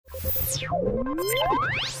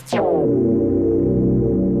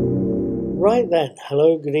Right then,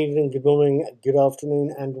 hello, good evening, good morning, good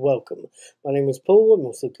afternoon, and welcome. My name is Paul, I'm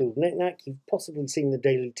also called Knick Knack. You've possibly seen the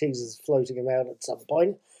daily teasers floating about at some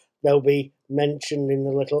point. They'll be mentioned in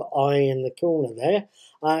the little eye in the corner there.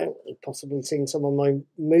 You've possibly seen some of my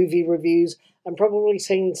movie reviews, and probably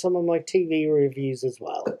seen some of my TV reviews as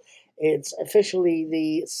well. It's officially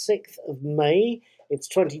the 6th of May, it's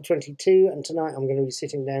 2022, and tonight I'm going to be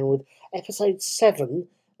sitting down with episode 7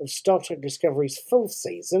 of Star Trek Discovery's 4th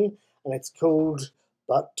season, and it's called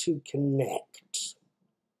But to Connect.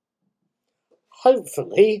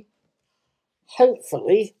 Hopefully,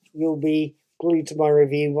 you'll be glued to my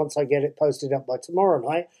review once I get it posted up by tomorrow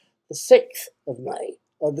night, the 6th of May,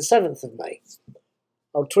 or the 7th of May.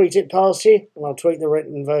 I'll tweet it past you, and I'll tweet the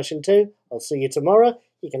written version too. I'll see you tomorrow.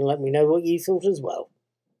 You can let me know what you thought as well.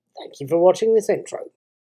 Thank you for watching this intro.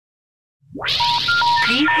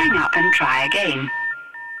 Please hang up and try again.